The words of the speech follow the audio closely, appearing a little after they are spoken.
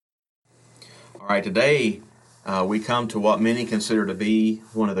All right, today we come to what many consider to be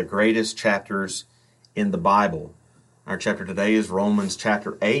one of the greatest chapters in the Bible. Our chapter today is Romans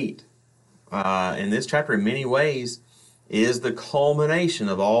chapter 8. And this chapter, in many ways, is the culmination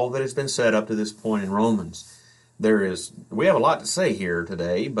of all that has been said up to this point in Romans. We have a lot to say here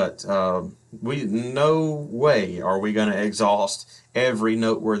today, but no way are we going to exhaust every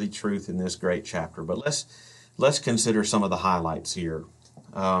noteworthy truth in this great chapter. But let's consider some of the highlights here.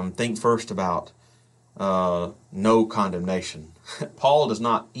 Think first about no condemnation. Paul does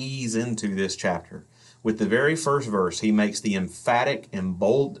not ease into this chapter. With the very first verse, he makes the emphatic and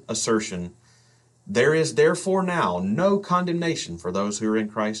bold assertion, "There is therefore now no condemnation for those who are in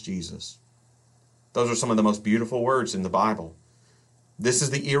Christ Jesus." Those are some of the most beautiful words in the Bible. This is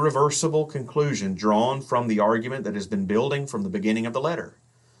the irreversible conclusion drawn from the argument that has been building from the beginning of the letter.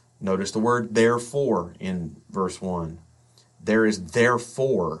 Notice the word therefore in verse 1. There is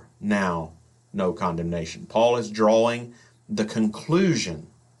therefore now no condemnation. Paul is drawing the conclusion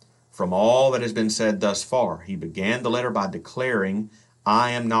from all that has been said thus far. He began the letter by declaring,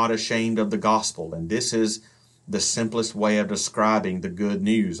 "I am not ashamed of the gospel." And this is the simplest way of describing the good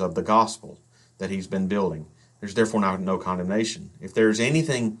news of the gospel that he's been building. There's therefore now no condemnation. If there's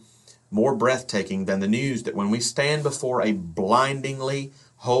anything more breathtaking than the news that when we stand before a blindingly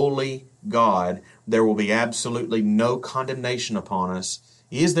holy God, there will be absolutely no condemnation upon us.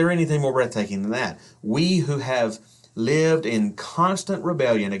 Is there anything more breathtaking than that? We who have lived in constant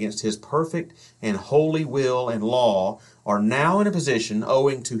rebellion against His perfect and holy will and law are now in a position,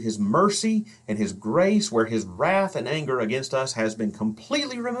 owing to His mercy and His grace, where His wrath and anger against us has been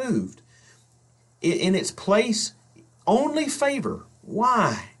completely removed. In its place, only favor.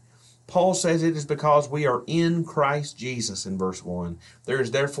 Why? Paul says it is because we are in Christ Jesus in verse 1. There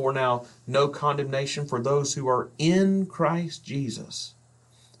is therefore now no condemnation for those who are in Christ Jesus.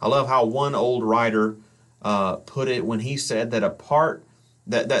 I love how one old writer put it when he said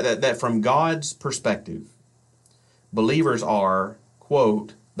that from God's perspective, believers are,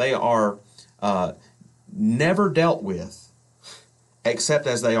 quote, they are never dealt with except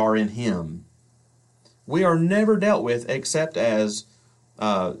as they are in Him. We are never dealt with except as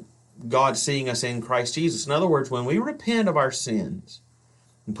God seeing us in Christ Jesus. In other words, when we repent of our sins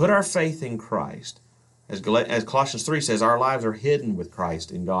and put our faith in Christ, as Colossians 3 says, our lives are hidden with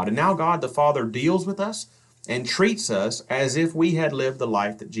Christ in God. And now God the Father deals with us and treats us as if we had lived the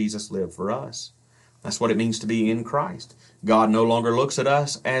life that Jesus lived for us. That's what it means to be in Christ. God no longer looks at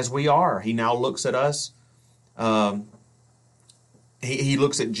us as we are. He now looks at us, He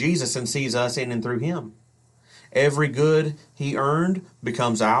looks at Jesus and sees us in and through Him. Every good He earned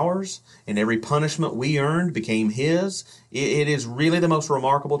becomes ours, and every punishment we earned became His. It is really the most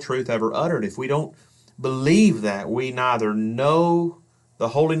remarkable truth ever uttered. If we don't believe that, we neither know the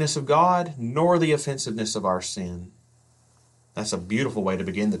holiness of God nor the offensiveness of our sin. That's a beautiful way to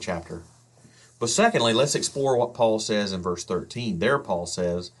begin the chapter. But secondly, let's explore what Paul says in verse 13. There Paul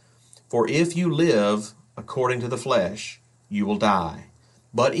says, "For if you live according to the flesh, you will die.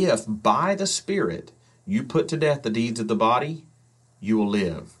 But if by the Spirit you put to death the deeds of the body, you will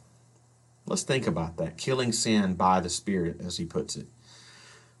live." Let's think about that. Killing sin by the Spirit, as he puts it.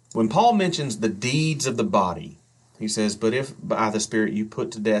 When Paul mentions the deeds of the body, he says, "But if by the Spirit you put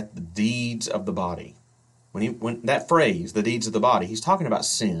to death the deeds of the body." When that phrase, the deeds of the body, he's talking about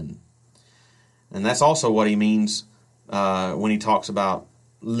sin. And that's also what he means when he talks about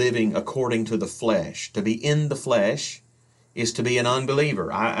living according to the flesh. To be in the flesh is to be an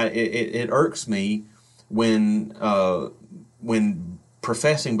unbeliever. It irks me when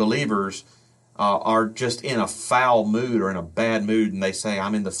professing believers are just in a foul mood or in a bad mood and they say,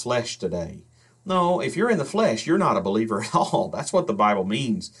 "I'm in the flesh today." No, if you're in the flesh, you're not a believer at all. That's what the Bible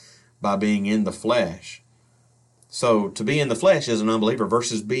means by being in the flesh. So to be in the flesh as an unbeliever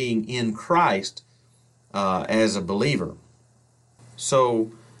versus being in Christ as a believer.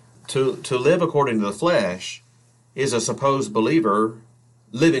 So to live according to the flesh is a supposed believer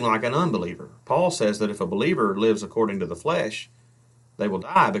living like an unbeliever. Paul says that if a believer lives according to the flesh, they will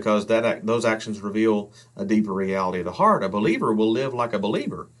die because those actions reveal a deeper reality of the heart. A believer will live like a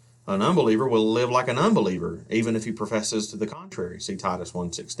believer. An unbeliever will live like an unbeliever, even if he professes to the contrary. See Titus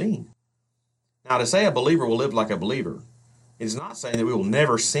 1:16. Now, to say a believer will live like a believer, it is not saying that we will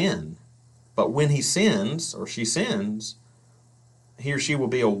never sin. But when he sins, or she sins, he or she will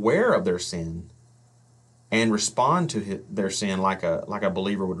be aware of their sin and respond to their sin like a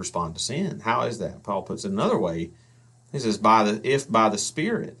believer would respond to sin. How is that? Paul puts it another way. He says, if by the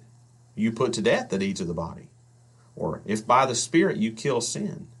Spirit you put to death the deeds of the body, or if by the Spirit you kill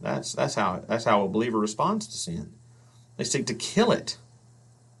sin. That's how a believer responds to sin. They seek to kill it.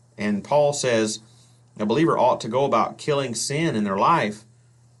 And Paul says a believer ought to go about killing sin in their life.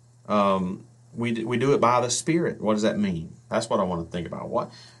 We do it by the Spirit. What does that mean? That's what I want to think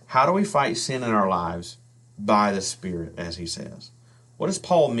about. How do we fight sin in our lives? By the Spirit, as he says. What does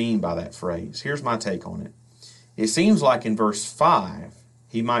Paul mean by that phrase? Here's my take on it. It seems like in verse 5,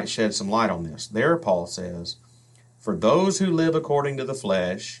 he might shed some light on this. There, Paul says, "For those who live according to the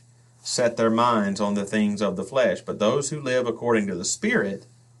flesh set their minds on the things of the flesh, but those who live according to the Spirit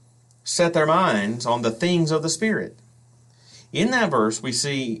set their minds on the things of the Spirit." In that verse, we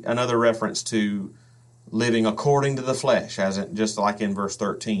see another reference to living according to the flesh, just like in verse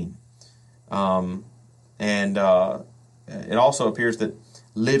 13. It also appears that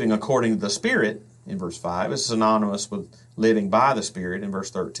living according to the Spirit in verse 5 is synonymous with living by the Spirit in verse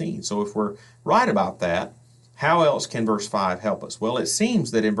 13. So if we're right about that, how else can verse 5 help us? Well, it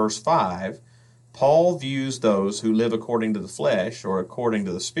seems that in verse 5, Paul views those who live according to the flesh or according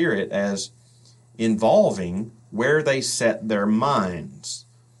to the Spirit as involving where they set their minds.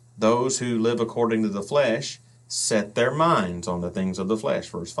 Those who live according to the flesh set their minds on the things of the flesh,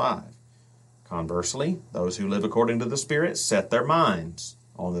 verse 5. Conversely, those who live according to the Spirit set their minds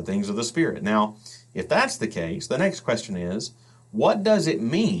on the things of the Spirit. Now, if that's the case, the next question is, what does it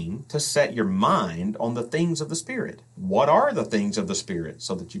mean to set your mind on the things of the Spirit? What are the things of the Spirit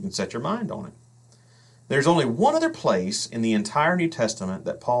so that you can set your mind on it? There's only one other place in the entire New Testament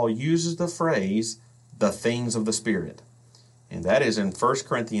that Paul uses the phrase, the things of the Spirit, and that is in 1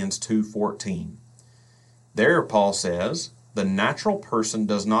 Corinthians 2:14. There, Paul says, the natural person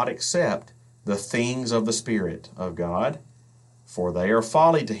does not accept the things of the Spirit of God, for they are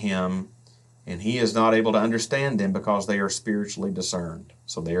folly to him, and he is not able to understand them because they are spiritually discerned.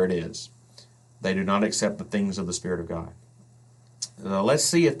 So there it is. They do not accept the things of the Spirit of God. Let's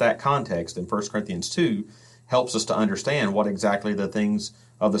see if that context in 1 Corinthians 2 helps us to understand what exactly the things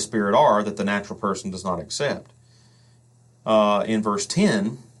of the Spirit are that the natural person does not accept. In verse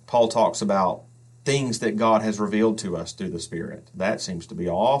 10, Paul talks about things that God has revealed to us through the Spirit. That seems to be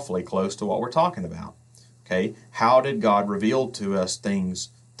awfully close to what we're talking about. Okay, how did God reveal to us things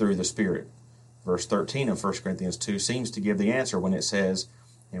through the Spirit? Verse 13 of 1 Corinthians 2 seems to give the answer when it says,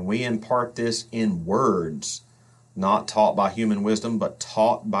 "And we impart this in words, not taught by human wisdom, but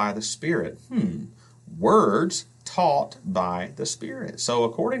taught by the Spirit." Words taught by the Spirit. So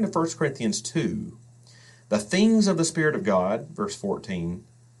according to 1 Corinthians 2, the things of the Spirit of God, verse 14,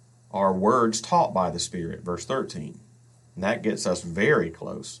 are words taught by the Spirit, verse 13. And that gets us very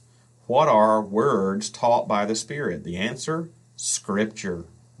close. What are words taught by the Spirit? The answer, Scripture,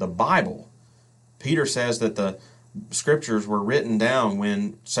 the Bible. Peter says that the Scriptures were written down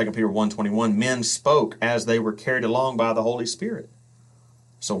when, 2 Peter 1:21, men spoke as they were carried along by the Holy Spirit.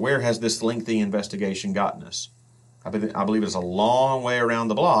 So where has this lengthy investigation gotten us? I believe it's a long way around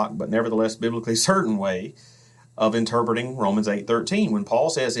the block, but nevertheless biblically certain way of interpreting Romans 8:13. When Paul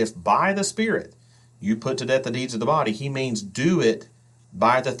says, if by the Spirit you put to death the deeds of the body, he means do it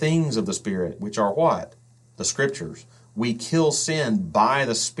by the things of the Spirit, which are what? The Scriptures. We kill sin by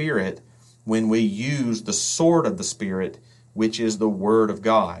the Spirit when we use the sword of the Spirit, which is the Word of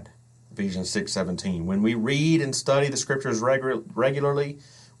God. Ephesians 6:17. When we read and study the Scriptures regularly,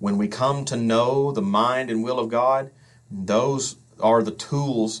 when we come to know the mind and will of God, those are the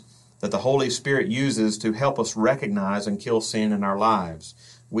tools that the Holy Spirit uses to help us recognize and kill sin in our lives.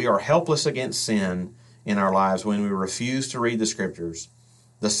 We are helpless against sin in our lives when we refuse to read the Scriptures.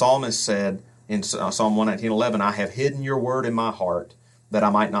 The psalmist said in Psalm 119:11, "I have hidden your word in my heart, that I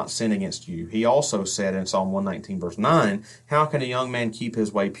might not sin against you." He also said in Psalm 119, verse 9, "How can a young man keep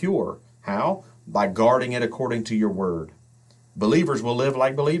his way pure?" How? By guarding it according to your word. Believers will live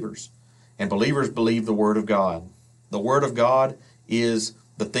like believers, and believers believe the Word of God. The Word of God is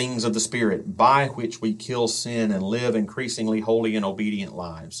the things of the Spirit by which we kill sin and live increasingly holy and obedient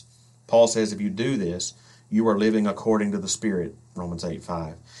lives. Paul says if you do this, you are living according to the Spirit, Romans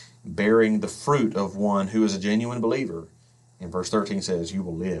 8:5, bearing the fruit of one who is a genuine believer. And verse 13 says, you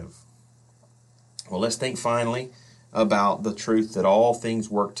will live. Well, let's think finally about the truth that all things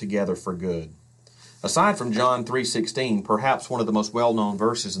work together for good. Aside from John 3:16, perhaps one of the most well-known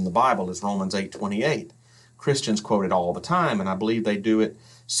verses in the Bible is Romans 8:28. Christians quote it all the time, and I believe they do it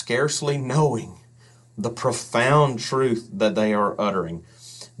scarcely knowing the profound truth that they are uttering.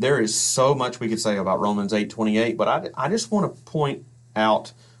 There is so much we could say about Romans 8:28, but I just want to point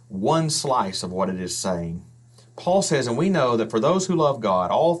out one slice of what it is saying. Paul says, "And we know that for those who love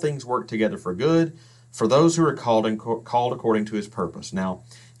God, all things work together for good, for those who are called according to his purpose." Now,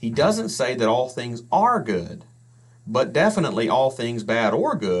 he doesn't say that all things are good, but definitely all things bad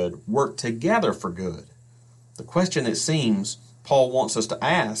or good work together for good. The question, it seems, Paul wants us to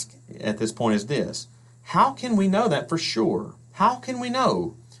ask at this point is this: how can we know that for sure? How can we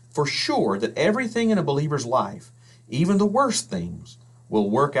know for sure that everything in a believer's life, even the worst things, will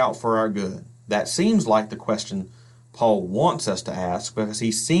work out for our good? That seems like the question Paul wants us to ask, because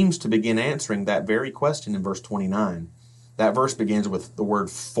he seems to begin answering that very question in verse 29. That verse begins with the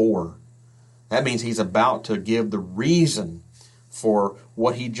word "for." That means he's about to give the reason for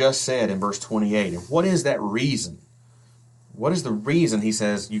what he just said in verse 28. And what is that reason? What is the reason he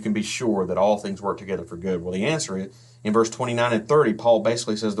says you can be sure that all things work together for good? Well, the answer is in verse 29 and 30, Paul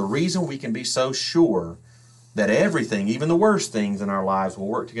basically says the reason we can be so sure that everything, even the worst things in our lives, will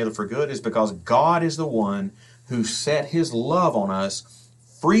work together for good is because God is the one who set his love on us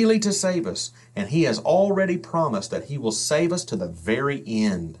freely to save us, and he has already promised that he will save us to the very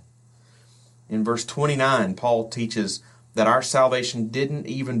end. In verse 29, Paul teaches that our salvation didn't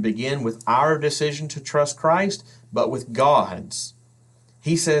even begin with our decision to trust Christ, but with God's.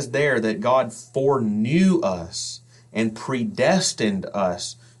 He says there that God foreknew us and predestined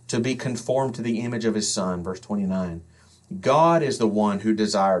us to be conformed to the image of his Son, verse 29. God is the one who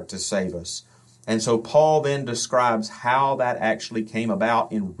desired to save us. And so Paul then describes how that actually came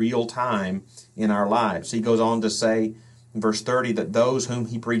about in real time in our lives. He goes on to say in verse 30 that those whom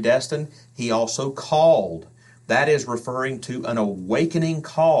he predestined, he also called. That is referring to an awakening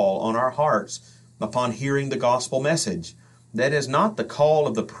call on our hearts upon hearing the gospel message. That is not the call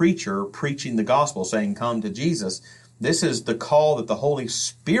of the preacher preaching the gospel saying, "Come to Jesus." This is the call that the Holy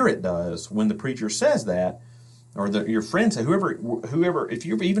Spirit does when the preacher says that, or your friend says, whoever,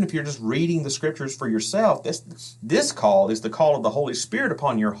 even if you're just reading the scriptures for yourself, this call is the call of the Holy Spirit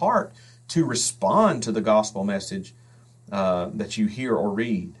upon your heart to respond to the gospel message that you hear or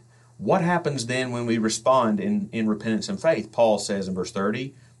read. What happens then when we respond in repentance and faith? Paul says in verse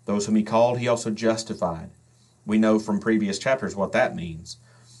 30, those whom he called, he also justified. We know from previous chapters what that means.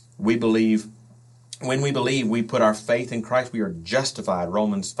 When we believe, we put our faith in Christ, we are justified,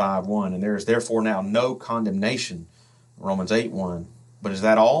 Romans 5:1. And there is therefore now no condemnation, Romans 8:1. But is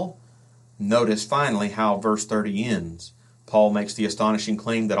that all? Notice finally how verse 30 ends. Paul makes the astonishing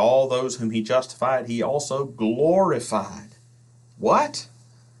claim that all those whom he justified, he also glorified. What?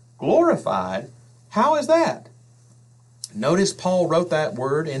 Glorified? How is that? Notice Paul wrote that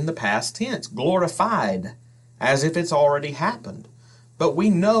word in the past tense, glorified, as if it's already happened. But we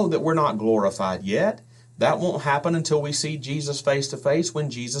know that we're not glorified yet. That won't happen until we see Jesus face to face when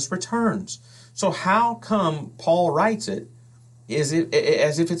Jesus returns. So how come Paul writes it as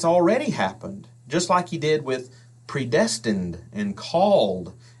if it's already happened, just like he did with predestined and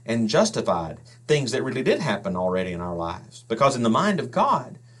called and justified, things that really did happen already in our lives? Because in the mind of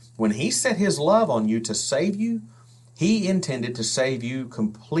God, when he set his love on you to save you, he intended to save you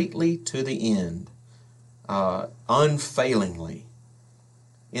completely to the end, unfailingly.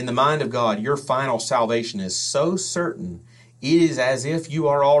 In the mind of God, your final salvation is so certain, it is as if you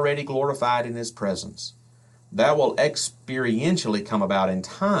are already glorified in his presence. That will experientially come about in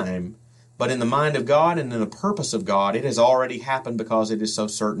time, but in the mind of God and in the purpose of God, it has already happened because it is so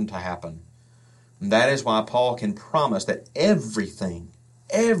certain to happen. And that is why Paul can promise that everything,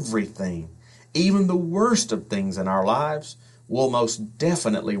 even the worst of things in our lives, will most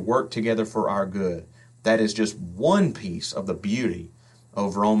definitely work together for our good. That is just one piece of the beauty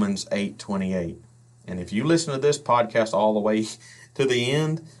of Romans 8:28. And if you listen to this podcast all the way to the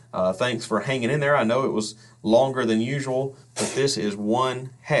end, thanks for hanging in there. I know it was longer than usual, but this is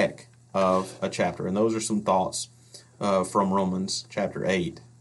one heck of a chapter. And those are some thoughts from Romans chapter 8.